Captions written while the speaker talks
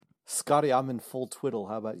Scotty, I'm in full twiddle.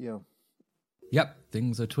 How about you? Yep,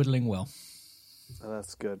 things are twiddling well. Oh,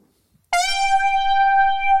 that's good.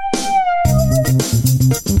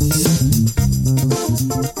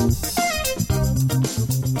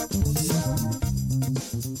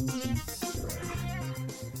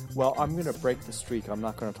 Well, I'm going to break the streak. I'm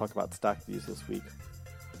not going to talk about stack views this week.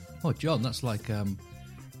 Oh, John, that's like,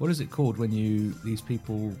 what is it called when these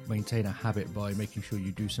people maintain a habit by making sure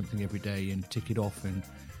you do something every day and tick it off, and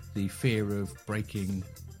the fear of breaking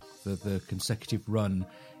the consecutive run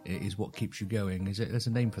is what keeps you going. There's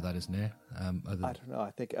a name for that, isn't there? I don't know.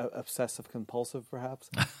 I think obsessive compulsive, perhaps.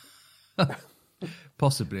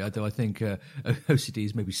 Possibly, although I think OCD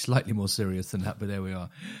is maybe slightly more serious than that, but there we are.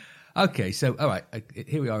 Okay, so, all right,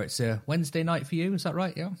 here we are. It's Wednesday night for you, is that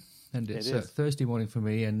right? Yeah? And it's Thursday morning for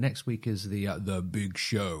me, and next week is the big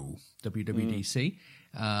show, WWDC.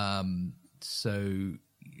 So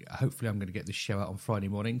hopefully I'm going to get this show out on Friday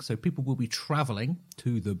morning. So people will be travelling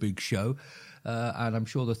to the big show, and I'm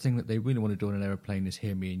sure the thing that they really want to do on an aeroplane is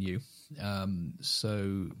hear me and you.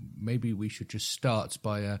 So maybe we should just start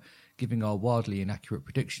by giving our wildly inaccurate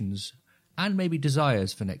predictions and maybe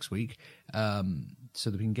desires for next week, so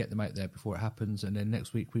that we can get them out there before it happens, and then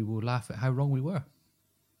next week we will laugh at how wrong we were.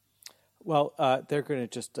 Well, they're going to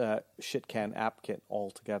just shit can AppKit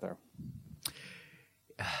altogether.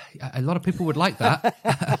 A lot of people would like that.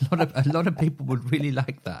 a lot of people would really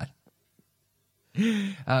like that.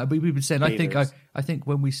 We've been saying, I think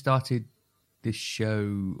when we started this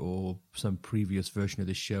show, or some previous version of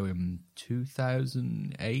this show in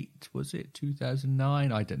 2008, was it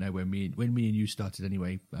 2009? I don't know when me and you started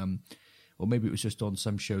anyway. Or maybe it was just on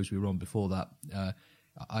some shows we were on before that.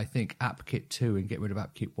 I think AppKit 2 and get rid of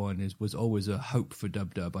AppKit 1 was always a hope for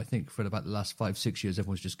DubDub. I think for about the last 5-6 years,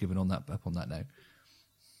 everyone's just given up on that now.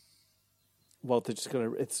 Well, it's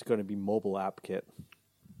going to be mobile AppKit.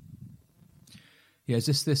 Yeah, is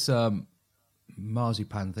this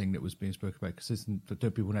marzipan thing that was being spoken about? Because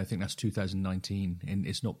don't people now think that's 2019, and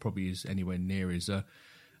it's not probably as anywhere near as a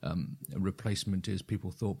replacement as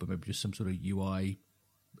people thought, but maybe just some sort of UI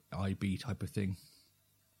IB type of thing.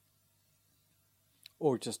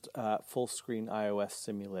 Or just full screen iOS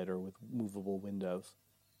simulator with movable windows.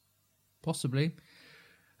 Possibly.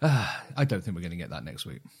 I don't think we're going to get that next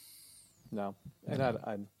week. No,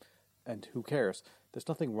 and who cares? There's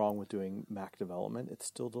nothing wrong with doing Mac development. It's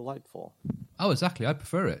still delightful. Oh, exactly. I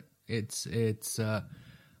prefer it.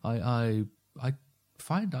 I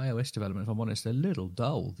find iOS development, if I'm honest, a little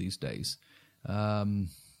dull these days. In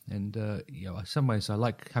some ways, I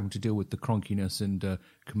like having to deal with the cronkiness and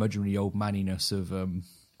curmudgeonly old manniness of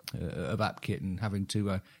AppKit, and having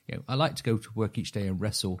to, I like to go to work each day and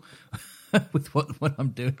wrestle with what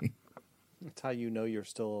I'm doing. That's how you know you're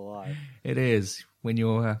still alive. It is when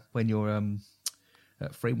your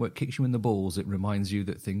framework kicks you in the balls. It reminds you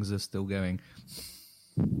that things are still going.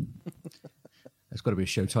 There's got to be a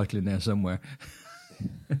show title in there somewhere.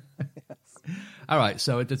 Yes. All right,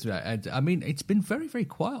 so and I mean, it's been very, very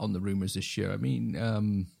quiet on the rumors this year. I mean,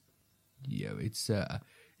 it's. I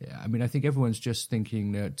mean, I think everyone's just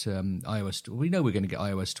thinking that iOS. We know we're going to get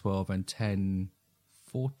iOS 12 and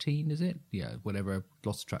 10.14, is it? Yeah, whatever.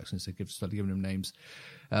 Lots of tracks since they started giving them names.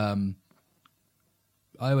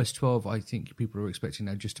 iOS 12, I think people are expecting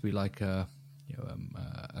now just to be like a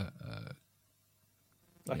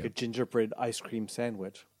gingerbread ice cream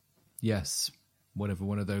sandwich. Yes, whatever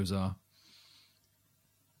one of those are.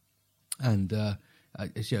 And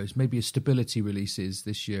it's maybe a stability releases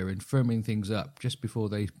this year and firming things up just before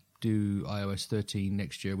they do iOS 13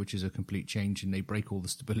 next year, which is a complete change, and they break all the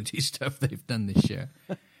stability stuff they've done this year.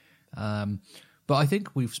 But I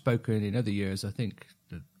think we've spoken in other years. I think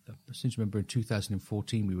that, I seem to remember in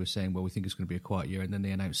 2014 we were saying, well, we think it's going to be a quiet year, and then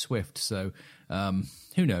they announced Swift. So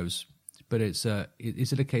who knows? But is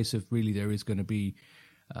it a case of really there is going to be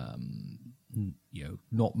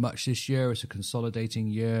not much this year? It's a consolidating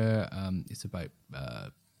year. It's about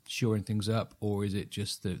shoring things up, or is it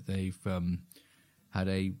just that they've had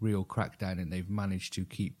a real crackdown and they've managed to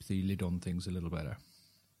keep the lid on things a little better?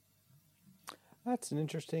 That's an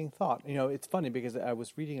interesting thought. It's funny because I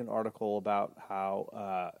was reading an article about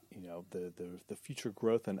how the future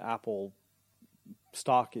growth in Apple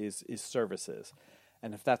stock is services.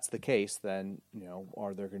 And if that's the case, then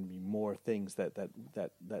are there going to be more things that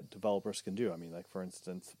developers can do? I mean, like for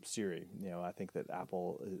instance, Siri. I think that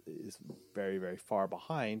Apple is very, very far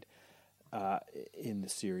behind in the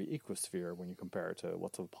Siri ecosphere when you compare it to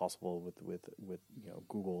what's possible with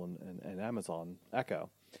Google and Amazon Echo.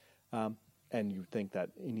 And you think that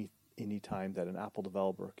any time that an Apple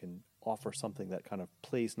developer can offer something that kind of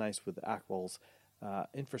plays nice with Apple's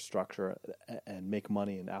infrastructure and make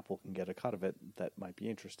money, and Apple can get a cut of it, that might be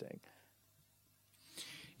interesting.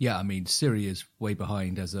 Yeah, I mean, Siri is way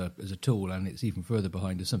behind as a tool, and it's even further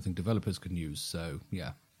behind as something developers can use. So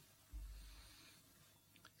yeah.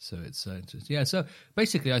 So it's yeah. So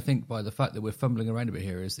basically, I think by the fact that we're fumbling around a bit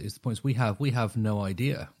here is the point is we have no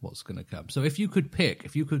idea what's going to come. So if you could pick,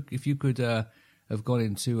 if you could have gone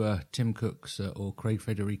into Tim Cook's or Craig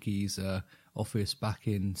Federighi's office back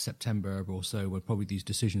in September or so, when probably these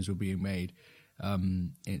decisions were being made,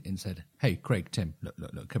 and said, "Hey, Craig, Tim,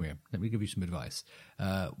 look, come here. Let me give you some advice.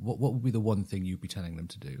 What would be the one thing you'd be telling them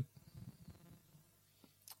to do?"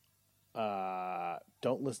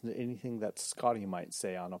 Don't listen to anything that Scotty might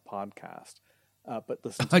say on a podcast, but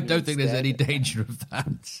listen to I me don't think there's instead. any danger of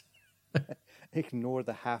that. Ignore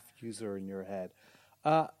the half user in your head.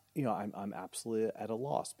 I'm absolutely at a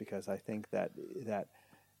loss, because I think that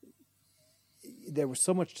there was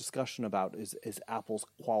so much discussion about is Apple's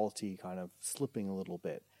quality kind of slipping a little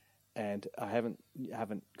bit, and I haven't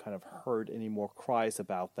kind of heard any more cries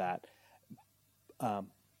about that.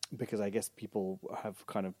 Because I guess people have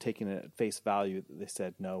kind of taken it at face value. They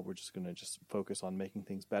said, no, we're just going to just focus on making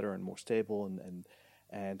things better and more stable.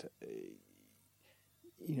 And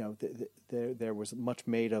there was much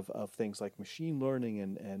made of things like machine learning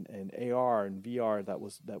and AR and VR that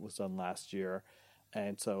was done last year.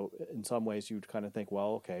 And so in some ways you'd kind of think,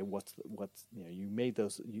 well, okay, what's you made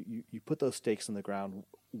those, you put those stakes in the ground.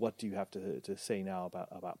 What do you have to say now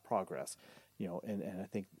about progress? And I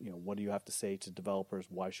think, what do you have to say to developers?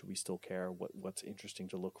 Why should we still care? What's interesting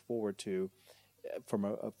to look forward to from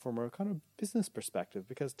a kind of business perspective?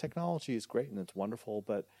 Because technology is great and it's wonderful,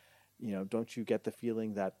 but don't you get the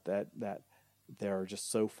feeling that there are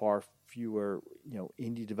just so far fewer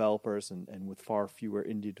indie developers, and with far fewer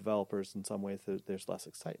indie developers, in some ways there's less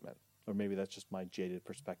excitement? Or maybe that's just my jaded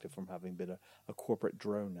perspective from having been a corporate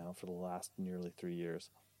drone now for the last nearly 3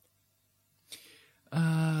 years.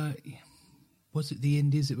 Was it the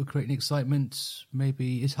indies that were creating excitement?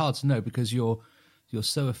 Maybe it's hard to know, because you're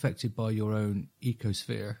so affected by your own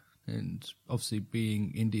ecosphere, and obviously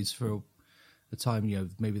being indies for a time,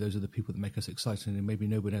 maybe those are the people that make us excited, and maybe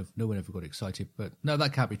no one ever got excited. But no,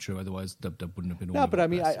 that can't be true. Otherwise, Dub wouldn't have been. No, but I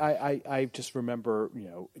mean, I just remember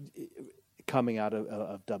coming out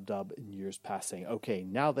of Dub in years past saying, okay,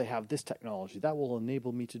 now they have this technology that will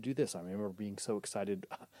enable me to do this. I remember being so excited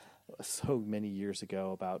so many years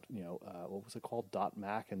ago about what was it called,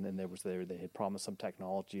 .Mac, and then they had promised some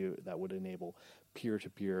technology that would enable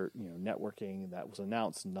peer-to-peer networking that was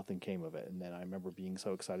announced, and nothing came of it. And then I remember being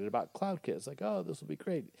so excited about CloudKit. It's like, oh, this will be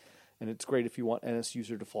great, and it's great if you want NS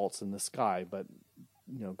user defaults in the sky, but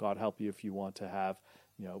God help you if you want to have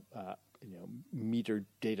metered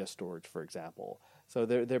data storage, for example. So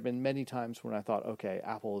there have been many times when I thought, okay,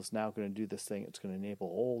 Apple is now going to do this thing. It's going to enable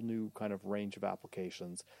a whole new kind of range of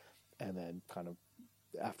applications. And then kind of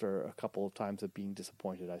after a couple of times of being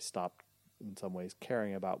disappointed, I stopped in some ways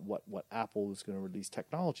caring about what Apple was going to release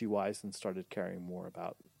technology-wise, and started caring more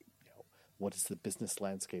about what does the business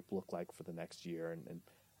landscape look like for the next year, and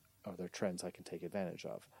are there trends I can take advantage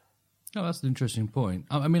of? Oh, that's an interesting point.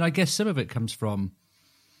 I mean, I guess some of it comes from,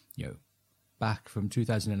 back from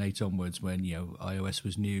 2008 onwards, when, iOS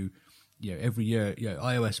was new. Every year,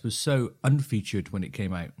 iOS was so unfeatured when it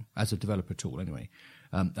came out, as a developer tool anyway,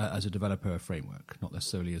 as a developer framework, not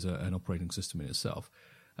necessarily as an operating system in itself,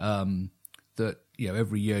 that,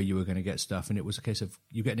 every year you were going to get stuff, and it was a case of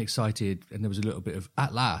you getting excited, and there was a little bit of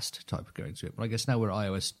at last type of going to it. But I guess now we're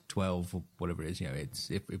iOS 12 or whatever it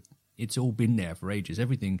is, it's all been there for ages.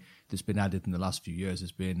 Everything that's been added in the last few years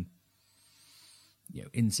has been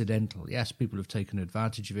incidental. Yes, people have taken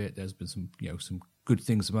advantage of it. There's been some good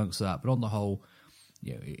things amongst that, but on the whole,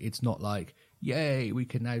 it's not like, yay, we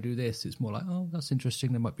can now do this. It's more like, oh, that's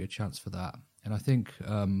interesting. There might be a chance for that. And I think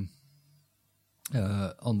on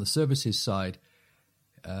the services side,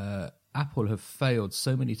 Apple have failed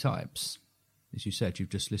so many times. As you said, you've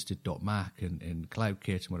just listed .Mac and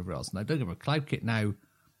CloudKit and whatever else. Now, don't get me wrong, CloudKit now,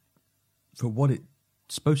 for what it's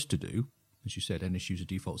supposed to do, as you said, NS user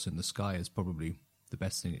defaults in the sky is probably the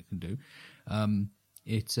best thing it can do.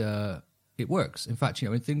 It works. In fact,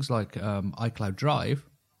 in things like iCloud Drive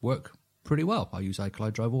work pretty well. I use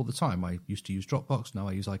iCloud Drive all the time. I used to use Dropbox. Now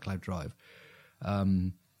I use iCloud Drive.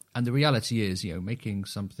 And the reality is, making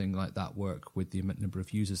something like that work with the number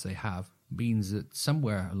of users they have means that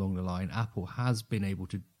somewhere along the line, Apple has been able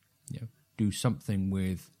to, do something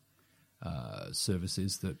with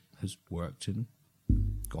services that has worked and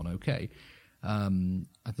gone okay.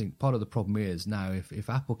 I think part of the problem is now if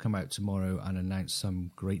Apple come out tomorrow and announce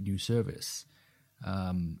some great new service,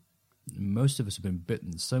 most of us have been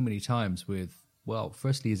bitten so many times with well,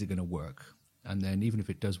 firstly, is it going to work? And then even if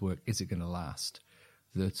it does work, is it going to last?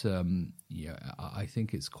 That, I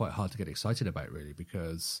think it's quite hard to get excited about, really,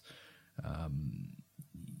 because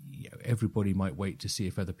everybody might wait to see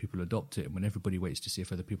if other people adopt it. And when everybody waits to see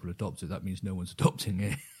if other people adopt it, that means no one's adopting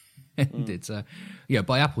it. And it's,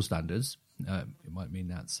 by Apple standards, it might mean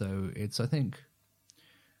that. So it's, I think,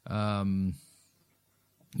 Apple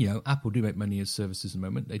do make money as services at the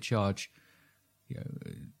moment. They charge,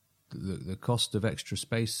 the cost of extra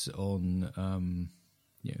space on,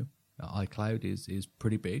 iCloud is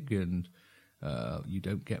pretty big, and you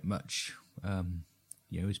don't get much,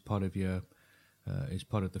 as part of your, as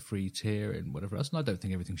part of the free tier and whatever else. And I don't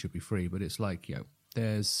think everything should be free, but it's like,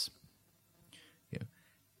 there's,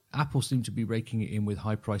 Apple seems to be raking it in with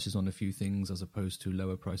high prices on a few things as opposed to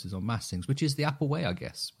lower prices on mass things, which is the Apple way, I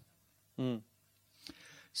guess. Mm.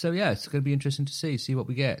 So it's going to be interesting to see what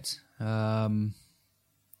we get. I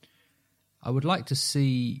would like to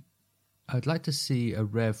see. I'd like to see a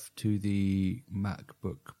rev to the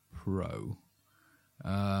MacBook Pro,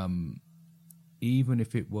 even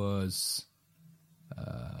if it was,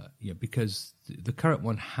 because the current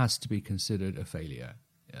one has to be considered a failure.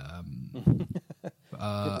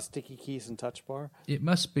 The sticky keys and touch bar? It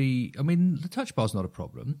must be. I mean, the touch bar's not a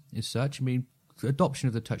problem as such. I mean, the adoption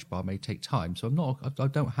of the touch bar may take time, so I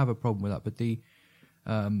don't have a problem with that. But the,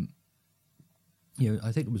 I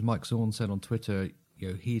think it was Mike Zorn said on Twitter,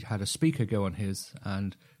 he'd had a speaker go on his,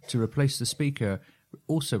 and to replace the speaker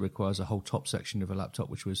also requires a whole top section of a laptop,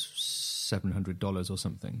 which was $700 or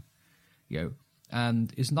something.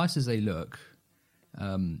 And as nice as they look,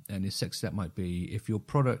 and as sexy that might be, if your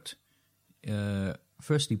product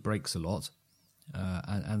firstly breaks a lot,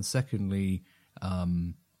 and secondly,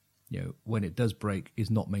 when it does break, is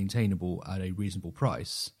not maintainable at a reasonable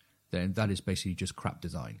price, then that is basically just crap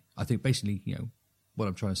design. I think basically, what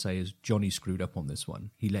I'm trying to say is Johnny screwed up on this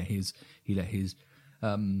one. He let his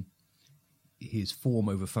form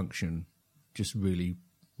over function just really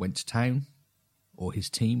went to town, or his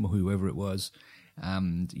team, or whoever it was.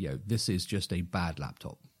 And this is just a bad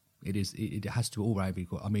laptop. It is. It has to all round be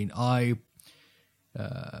equal. I mean, I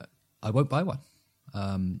won't buy one,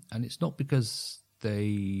 and it's not because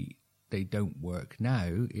they don't work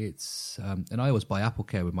now. It's and I always buy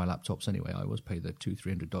AppleCare with my laptops anyway. I always pay the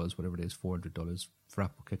 $200-$300, whatever it is, $400 for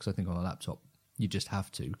AppleCare, because I think on a laptop you just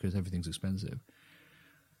have to, because everything's expensive.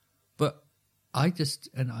 But I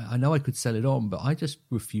know I could sell it on, but I just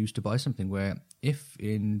refuse to buy something where if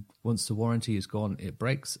once the warranty is gone, it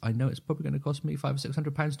breaks. I know it's probably going to cost me £500 or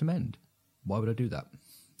 £600 to mend. Why would I do that?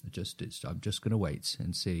 I'm just going to wait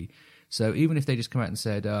and see. So even if they just come out and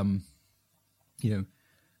said, they're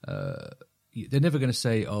never going to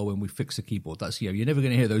say, "Oh, when we fix the keyboard." That's you're never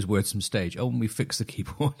going to hear those words from stage. "Oh, when we fix the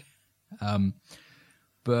keyboard."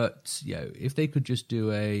 But if they could just do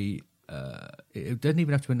it doesn't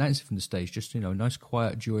even have to announce it from the stage. Just a nice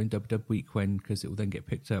quiet during WW week because it will then get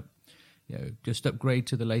picked up. Just upgrade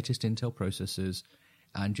to the latest Intel processors,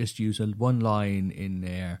 and just use one line in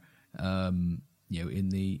there. In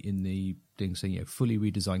the thing saying fully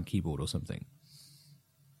redesigned keyboard or something.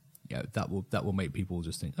 That will make people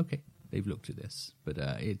just think, okay, they've looked at this. But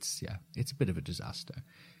it's a bit of a disaster.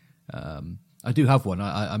 I do have one.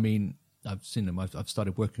 I mean, I've seen them. I've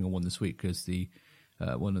started working on one this week because the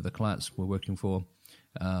one of the clients we're working for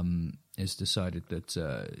has decided that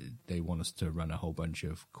they want us to run a whole bunch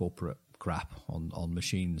of corporate crap on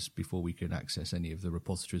machines before we can access any of the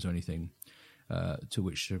repositories or anything. To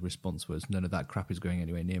which the response was, none of that crap is going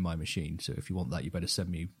anywhere near my machine. So if you want that, you better send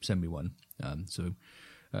me one. So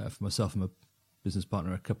for myself and my business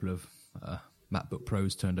partner, a couple of MacBook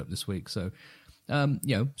Pros turned up this week. So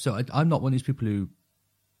so I'm not one of these people who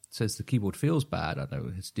says the keyboard feels bad. I know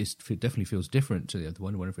it definitely feels different to the other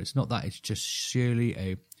one. Whatever, it's not that. It's just sheerly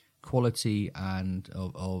a quality and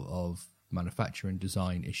of manufacture and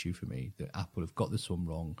design issue for me that Apple have got this one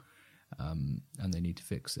wrong, and they need to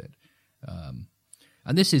fix it. And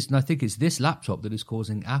I think it's this laptop that is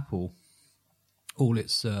causing Apple all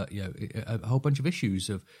its, a whole bunch of issues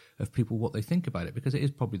of people, what they think about it, because it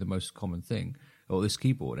is probably the most common thing, or this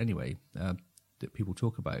keyboard anyway, that people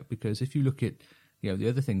talk about. Because if you look at, the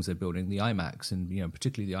other things they're building, the iMacs and,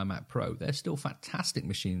 particularly the iMac Pro, they're still fantastic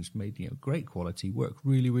machines made, great quality, work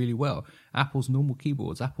really, really well. Apple's normal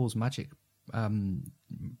keyboards, Apple's Magic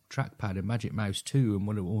trackpad and Magic Mouse 2 and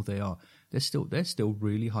whatever all they are, they're still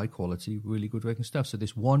really high quality, really good working stuff. So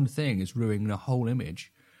this one thing is ruining the whole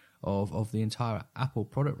image of the entire Apple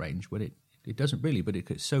product range, when it doesn't really, but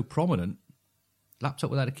it's so prominent.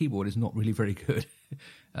 Laptop without a keyboard is not really very good.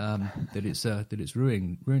 that it's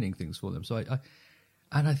ruining things for them. So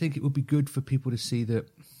I think it would be good for people to see that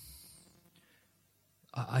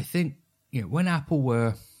I think when Apple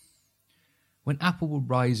were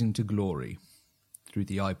rising to glory through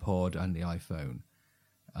the iPod and the iPhone,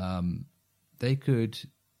 they could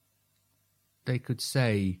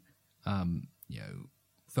say,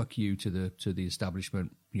 fuck you to the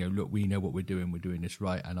establishment. Look, we know what we're doing this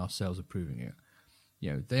right, and our sales are proving it.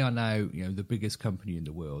 They are now the biggest company in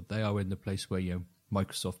the world. They are in the place where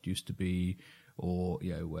Microsoft used to be, or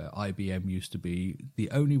where IBM used to be. The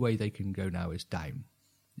only way they can go now is down,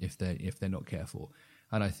 if they're not careful.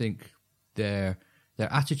 And I think their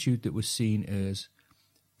attitude that was seen as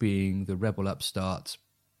being the rebel upstart,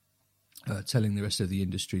 telling the rest of the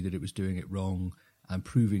industry that it was doing it wrong and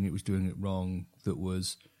proving it was doing it wrong, that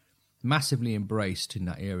was massively embraced in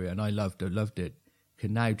that area, and I loved it,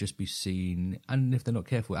 can now just be seen, and if they're not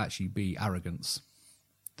careful, actually be arrogance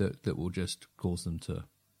that will just cause them to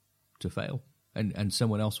fail, and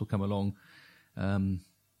someone else will come along and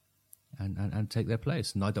take their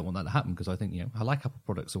place. And I don't want that to happen, because I think I like Apple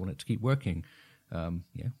products. I want it to keep working.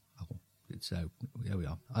 It's there we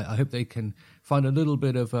are. I hope they can find a little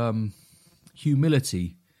bit of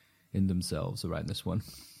humility in themselves around this one.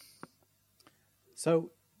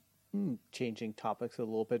 So, changing topics a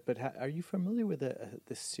little bit, but are you familiar with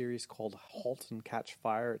this series called *Halt and Catch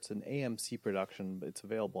Fire*? It's an AMC production, but it's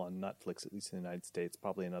available on Netflix, at least in the United States,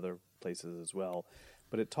 probably in other places as well.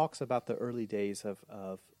 But it talks about the early days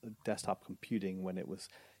of desktop computing, when it was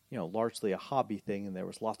largely a hobby thing, and there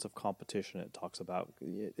was lots of competition. It talks about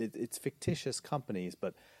it's fictitious companies,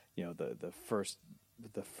 but the first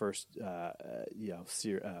how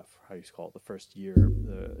you call it, the first year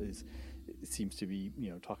it seems to be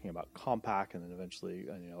talking about Compaq, and then eventually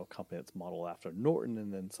a company that's modeled after Norton,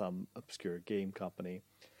 and then some obscure game company.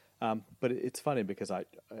 But it's funny because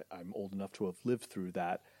I'm old enough to have lived through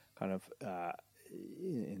that kind of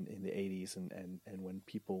in the 80s, and when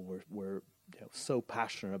people were so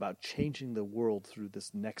passionate about changing the world through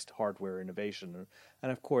this next hardware innovation.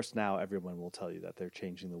 And of course now everyone will tell you that they're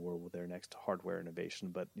changing the world with their next hardware innovation,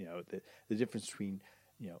 but the difference between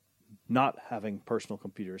not having personal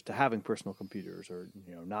computers to having personal computers, or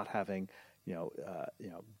not having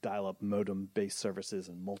dial-up modem-based services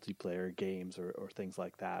and multiplayer games, or things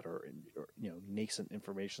like that, or nascent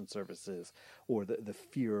information services, or the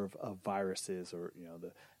fear of viruses, or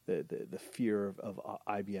the fear of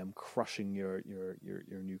IBM crushing your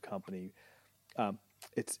new company.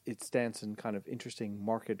 It stands in kind of interesting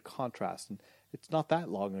market contrast, and it's not that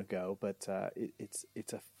long ago, but it's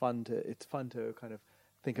fun to kind of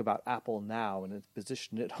think about Apple now and its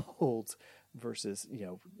position it holds versus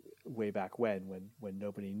way back when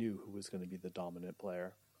nobody knew who was going to be the dominant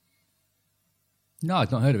player. No,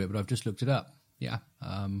 I've not heard of it, but I've just looked it up. Yeah,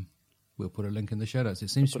 we'll put a link in the show notes.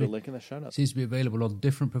 It seems a link in the show notes. Seems to be available on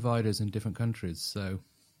different providers in different countries. So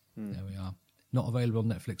there we are. Not available on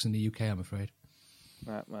Netflix in the UK, I'm afraid.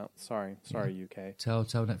 Well, sorry, UK. Tell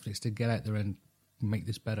Netflix to get out there and make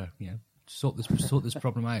this better. Sort this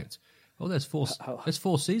problem out. Oh, there's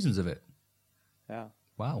four seasons of it. Yeah.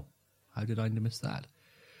 Wow. How did I miss that?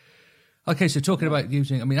 Okay, so talking about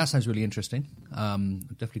using, that sounds really interesting.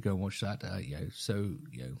 Definitely go and watch that.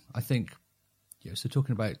 I think, so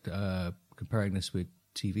talking about comparing this with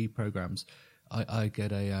TV programs, I get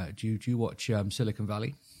do you watch Silicon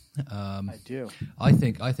Valley? I do. I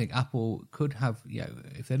think Apple could have,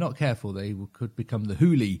 if they're not careful, they could become the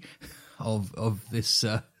Hooli of this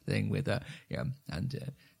thing with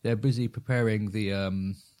and they're busy preparing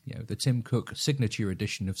the Tim Cook signature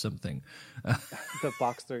edition of something. The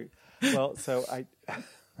box 3. Well, so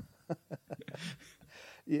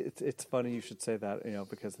it's funny you should say that,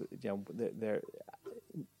 because they're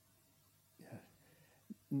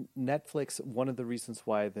Netflix. One of the reasons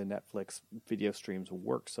why the Netflix video streams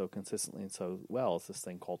work so consistently and so well is this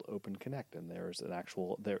thing called Open Connect, and there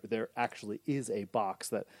actually is a box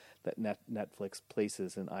that Netflix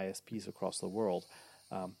places in ISPs across the world.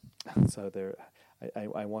 So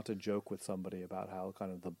I want to joke with somebody about how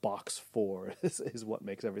kind of the box 4 is what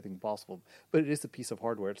makes everything possible. But it is a piece of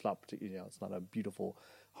hardware. It's not it's not a beautiful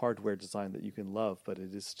hardware design that you can love, but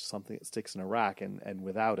it is something that sticks in a rack, and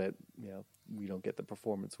without it, we don't get the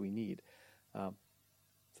performance we need. But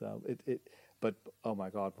oh my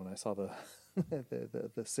God, when I saw the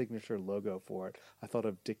the signature logo for it, I thought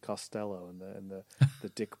of Dick Costello and the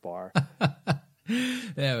Dick bar.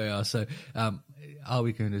 There we are. So, are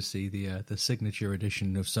we going to see the signature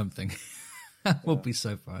edition of something? That would be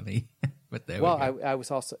so funny. But there we go. I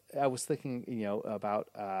was thinking, about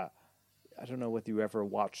I don't know whether you ever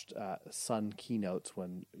watched Sun keynotes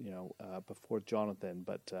when before Jonathan,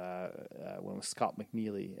 but when it was Scott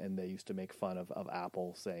McNealy, and they used to make fun of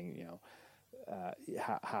Apple, saying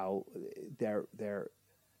how their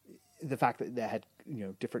the fact that they had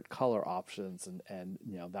different color options, and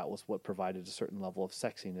that was what provided a certain level of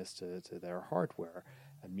sexiness to their hardware.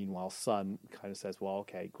 And meanwhile, Sun kind of says, well,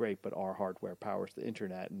 okay, great, but our hardware powers the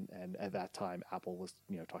internet. And at that time, Apple was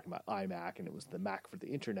talking about iMac, and it was the Mac for the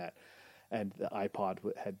internet. And the iPod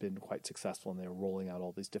had been quite successful, and they were rolling out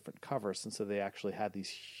all these different covers. And so they actually had these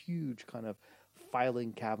huge kind of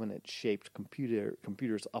filing cabinet-shaped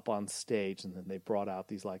computers up on stage, and then they brought out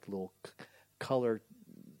these like little color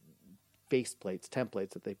faceplates,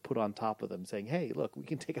 templates that they put on top of them, saying, "Hey, look, we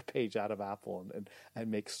can take a page out of Apple and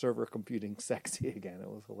make server computing sexy again." It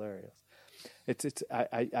was hilarious.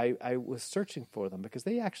 I was searching for them because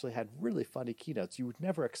they actually had really funny keynotes. You would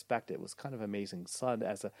never expect it. It was kind of amazing. Sun,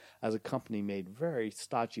 as a company, made very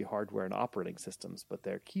stodgy hardware and operating systems, but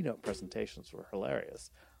their keynote presentations were hilarious.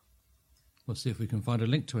 We'll see if we can find a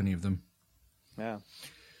link to any of them. Yeah.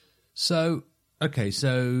 So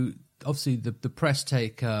obviously the press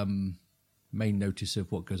take main notice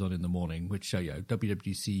of what goes on in the morning, which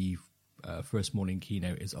WWDC first morning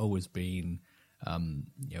keynote has always been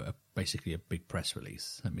basically a big press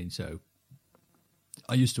release. I mean, so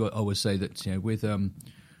I used to always say that with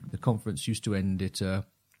the conference used to end at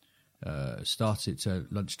start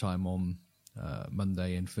at lunchtime on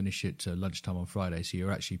Monday and finish at lunchtime on Friday, so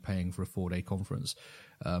you're actually paying for a 4-day conference.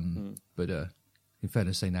 But in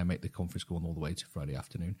fairness, they now make the conference go on all the way to Friday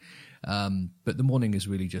afternoon. But the morning is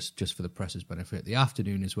really just for the press's benefit. The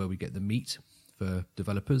afternoon is where we get the meet for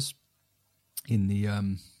developers in the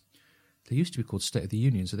they used to be called State of the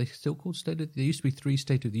Unions. Are they still called State of? There used to be 3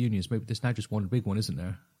 State of the Unions. Maybe there's now just one big one, isn't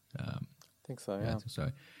there? I think so. Yeah. I think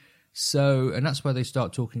so. So, and that's where they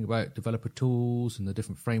start talking about developer tools and the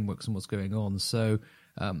different frameworks and what's going on. So,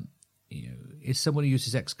 if someone who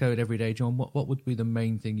uses Xcode every day, John, what would be the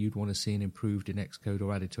main thing you'd want to see improved in Xcode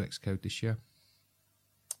or added to Xcode this year?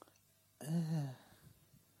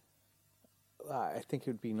 I think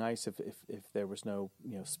it would be nice if there was no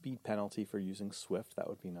speed penalty for using Swift. That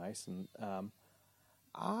would be nice. And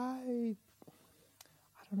I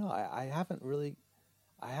don't know. I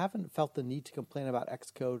haven't felt the need to complain about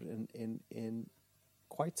Xcode in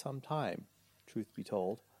quite some time, truth be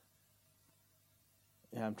told.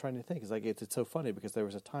 And I'm trying to think. It's so funny because there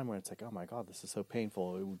was a time when it's like, oh my God, this is so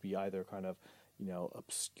painful. It would be either kind of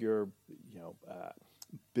obscure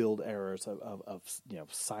build errors of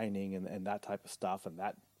signing and that type of stuff, and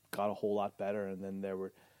that got a whole lot better. And then there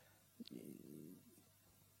would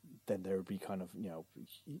be kind of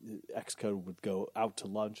Xcode would go out to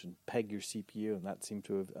lunch and peg your CPU, and that seemed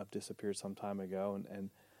to have disappeared some time ago. And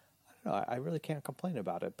I don't know, I really can't complain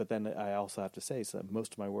about it. But then I also have to say, so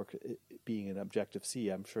most of my work being in Objective-C,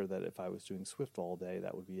 I'm sure that if I was doing Swift all day,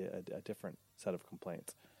 that would be a different set of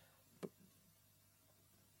complaints.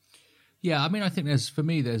 Yeah, I mean, I think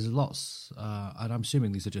there's lots, and I'm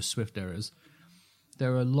assuming these are just Swift errors.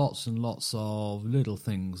 There are lots and lots of little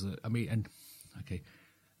things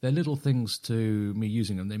they're little things to me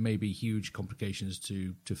using them. They may be huge complications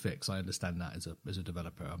to fix. I understand that as a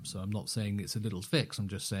developer. So I'm not saying it's a little fix. I'm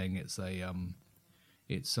just saying it's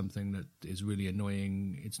something that is really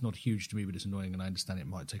annoying. It's not huge to me, but it's annoying, and I understand it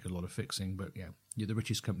might take a lot of fixing. But yeah, you're the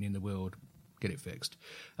richest company in the world. Get it fixed.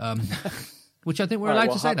 Which I think we're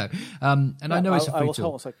allowed to say now. And I know it's a free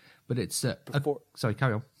tool, but it's... sorry,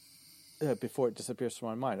 carry on. Before it disappears from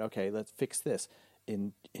my mind, okay, let's fix this.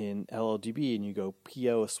 In LLDB, and you go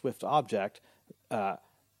PO a Swift object,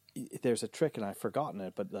 there's a trick, and I've forgotten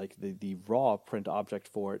it, but like the raw print object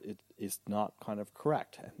for it is not kind of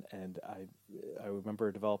correct. And I remember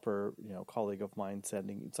a developer, colleague of mine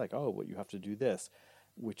sending, it's like, oh, well, you have to do this,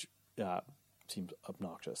 which... seems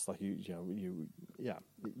obnoxious. Like you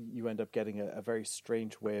end up getting a very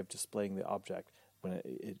strange way of displaying the object when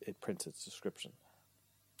it prints its description.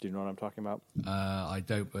 Do you know what I'm talking about? I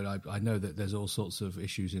don't, but I know that there's all sorts of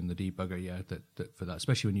issues in the debugger. Yeah, that for that,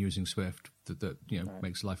 especially when you're using Swift, that right.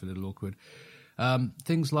 Makes life a little awkward.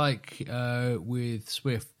 Things like with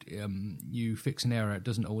Swift, you fix an error, it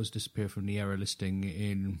doesn't always disappear from the error listing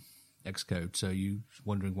in Xcode, so you're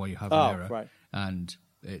wondering why you have an error, right. And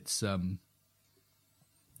it's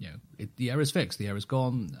the error's fixed, the error's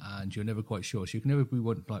gone, and you're never quite sure. So you can never be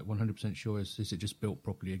 100% sure, is it just built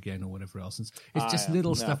properly again or whatever else. And it's just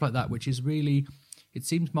little stuff like that, which is really, it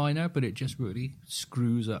seems minor, but it just really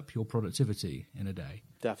screws up your productivity in a day.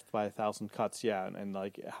 Death by 1,000 cuts, yeah. And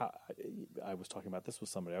like, I was talking about this with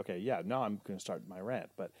somebody. Okay, yeah, now I'm going to start my rant.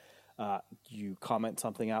 But you comment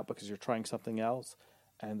something out because you're trying something else,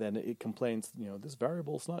 and then it complains, this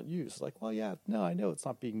variable's not used. Like, well, yeah, no, I know it's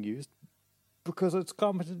not being used, because it's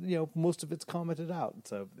commented, most of it's commented out.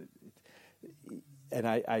 So, and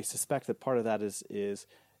I suspect that part of that is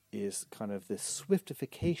is kind of this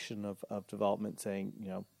swiftification of development, saying,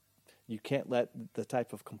 you can't let the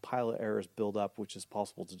type of compiler errors build up, which is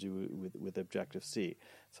possible to do with Objective-C.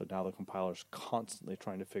 So now the compiler's constantly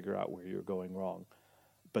trying to figure out where you're going wrong.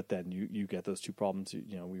 But then you get those two problems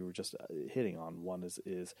we were just hitting on. One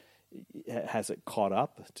is has it caught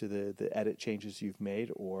up to the edit changes you've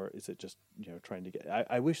made, or is it just trying to get?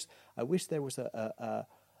 I wish there was a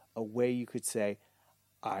way you could say,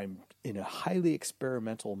 I'm in a highly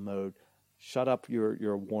experimental mode. Shut up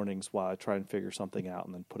your warnings while I try and figure something out,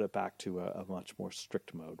 and then put it back to a much more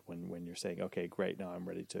strict mode when you're saying, okay, great, now I'm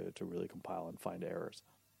ready to really compile and find errors.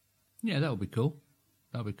 Yeah, that would be cool.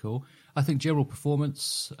 That'd be cool. I think general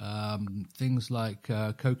performance, things like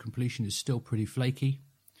code completion is still pretty flaky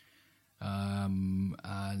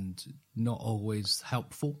and not always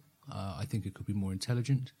helpful. I think it could be more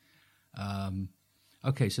intelligent.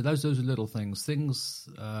 Okay, so those are little things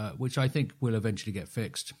which I think will eventually get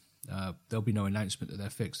fixed. There'll be no announcement that they're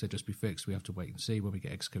fixed. They'll just be fixed. We have to wait and see when we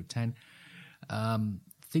get Xcode 10.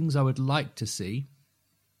 Things I would like to see,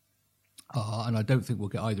 and I don't think we'll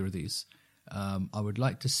get either of these, I would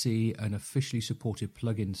like to see an officially supported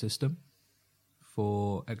plugin system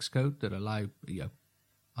for Xcode that allow,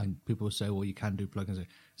 people will say, well, you can do plugins.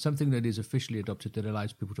 Something that is officially adopted that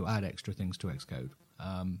allows people to add extra things to Xcode.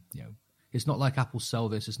 It's not like Apple sell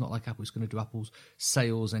this. It's not like Apple's going to do Apple's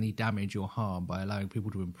sales any damage or harm by allowing people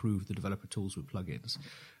to improve the developer tools with plugins.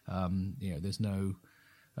 There's no,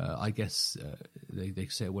 I guess they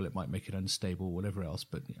say, well, it might make it unstable or whatever else,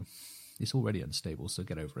 but it's already unstable, so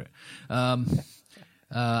get over it.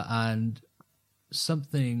 And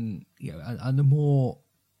something, and the more,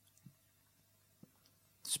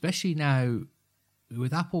 especially now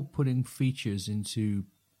with Apple putting features into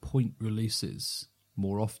point releases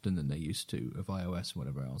more often than they used to of iOS and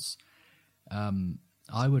whatever else,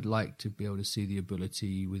 I would like to be able to see the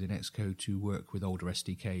ability within Xcode to work with older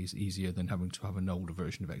SDKs easier than having to have an older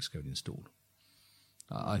version of Xcode installed.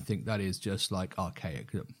 I think that is just like archaic.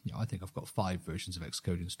 I think I've got 5 versions of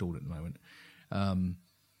Xcode installed at the moment.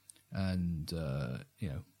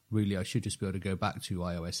 Really I should just be able to go back to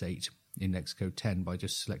iOS 8 in Xcode 10 by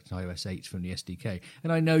just selecting iOS 8 from the SDK.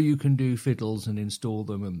 And I know you can do fiddles and install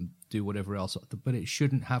them and do whatever else, but it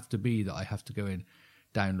shouldn't have to be that I have to go in,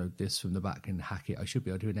 download this from the back and hack it. I should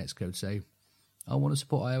be able to do in Xcode, say, I want to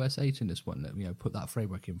support iOS 8 in this one. Put that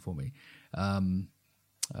framework in for me. And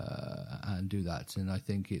do that. And I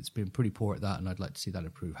think it's been pretty poor at that, and I'd like to see that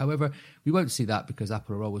improve. However, we won't see that because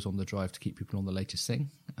Apple are always on the drive to keep people on the latest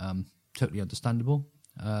thing. Totally understandable,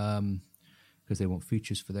 because they want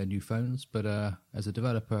features for their new phones. But as a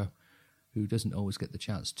developer who doesn't always get the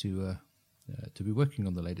chance to be working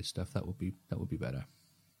on the latest stuff, that would be better.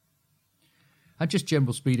 And just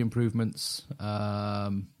general speed improvements. I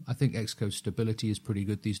think Xcode stability is pretty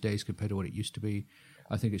good these days compared to what it used to be.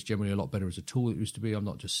 I think it's generally a lot better as a tool than it used to be. I'm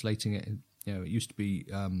not just slating it. It used to be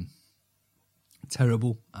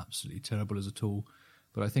terrible, absolutely terrible as a tool.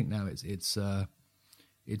 But I think now it's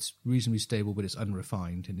reasonably stable, but it's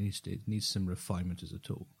unrefined. It needs some refinement as a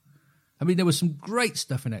tool. I mean, there was some great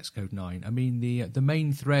stuff in Xcode 9. I mean, the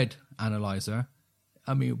main thread analyzer.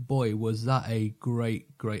 I mean, boy, was that a great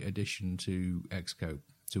addition to Xcode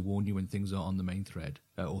to warn you when things are on the main thread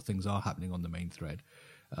or things are happening on the main thread.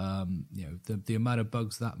 The amount of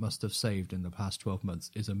bugs that must have saved in the past 12 months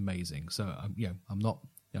is amazing. So,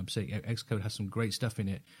 I'm saying Xcode has some great stuff in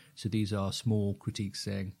it. So these are small critiques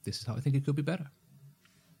saying this is how I think it could be better.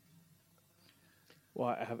 Well,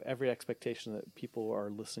 I have every expectation that people are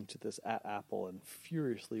listening to this at Apple and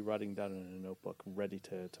furiously writing down in a notebook, ready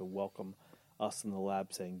to welcome us in the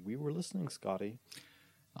lab, saying, "We were listening, Scotty."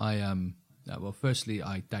 Well, firstly,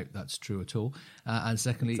 I doubt that's true at all. And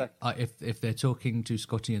secondly, exactly. If they're talking to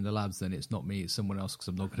Scotty in the labs, then it's not me, it's someone else, because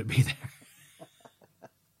I'm not going to be there.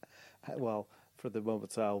 Well, for the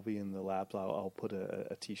moments I'll be in the labs, I'll put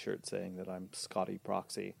a T-shirt saying that I'm Scotty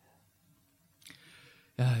Proxy.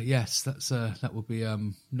 Yes, that would be...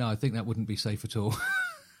 no, I think that wouldn't be safe at all.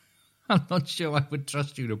 I'm not sure I would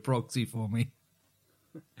trust you to proxy for me.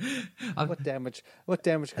 What damage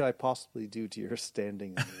could I possibly do to your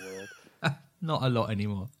standing in the world? Not a lot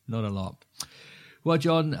anymore. Not a lot. Well,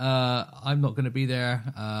 John, I'm not going to be there.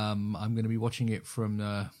 I'm going to be watching it from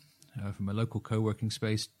a local co-working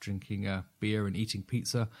space, drinking beer and eating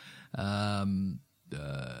pizza with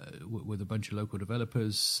a bunch of local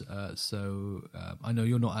developers. So I know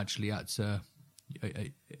you're not actually at... are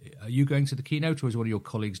you going to the keynote, or is one of your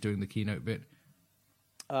colleagues doing the keynote bit?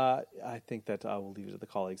 I think that I will leave it to the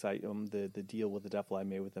colleagues. The deal with the devil I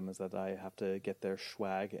made with them is that I have to get their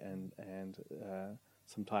swag and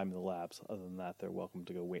some time in the labs. Other than that, they're welcome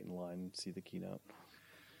to go wait in line and see the keynote.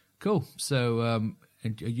 Cool. So are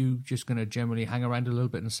you just going to generally hang around a little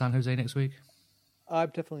bit in San Jose next week? I'm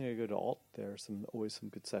definitely going to go to Alt. There are always some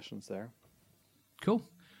good sessions there. Cool.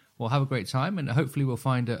 Well, have a great time, and hopefully we'll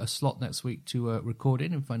find a slot next week to record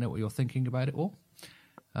in and find out what you're thinking about it all.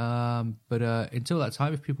 But until that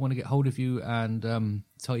time, if people want to get hold of you and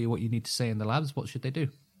tell you what you need to say in the labs, what should they do?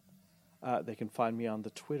 They can find me on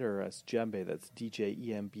the Twitter as Djembe. That's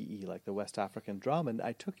DJEMBE, like the West African drum. And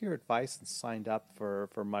I took your advice and signed up for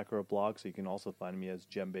microblog, so you can also find me as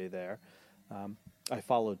Djembe there. I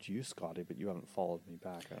followed you, Scotty, but you haven't followed me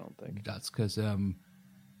back, I don't think. That's because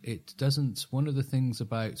it doesn't. One of the things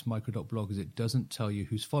about micro.blog is it doesn't tell you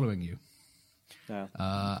who's following you. Yeah.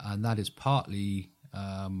 And that is partly,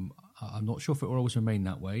 I'm not sure if it will always remain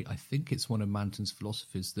that way. I think it's one of Manton's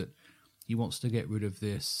philosophies that he wants to get rid of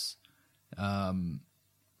this.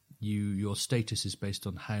 Your status is based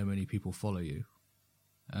on how many people follow you.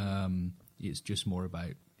 It's just more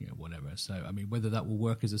about whatever. So I mean, whether that will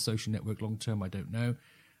work as a social network long term, I don't know.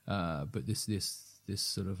 But this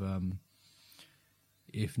sort of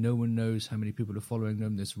if no one knows how many people are following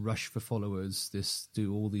them, this rush for followers, this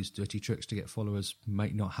do all these dirty tricks to get followers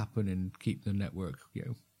might not happen and keep the network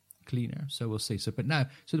cleaner. So we'll see. So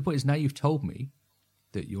the point is, now you've told me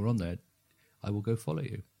that you're on there, I will go follow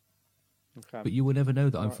you. Okay. But you will never know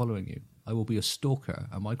that I'm following you. I will be a stalker,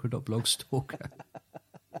 a micro.blog stalker.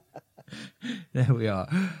 There we are.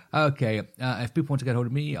 Okay. If people want to get hold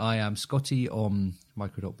of me, I am Scotty on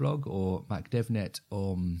micro.blog or MacDevNet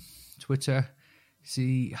on Twitter.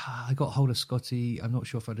 See, I got hold of Scotty. I'm not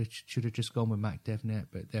sure if I should have just gone with MacDevNet,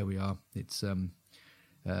 but there we are. It's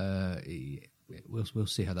we'll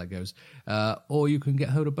see how that goes. Or you can get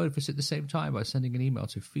hold of both of us at the same time by sending an email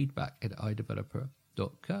to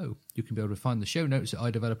feedback@iDeveloper.co. You can be able to find the show notes at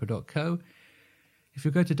iDeveloper.co. If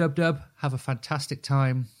you're going to DubDub, have a fantastic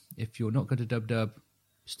time. If you're not going to DubDub,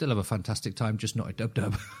 still have a fantastic time, just not at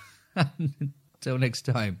DubDub. Until next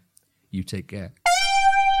time, you take care.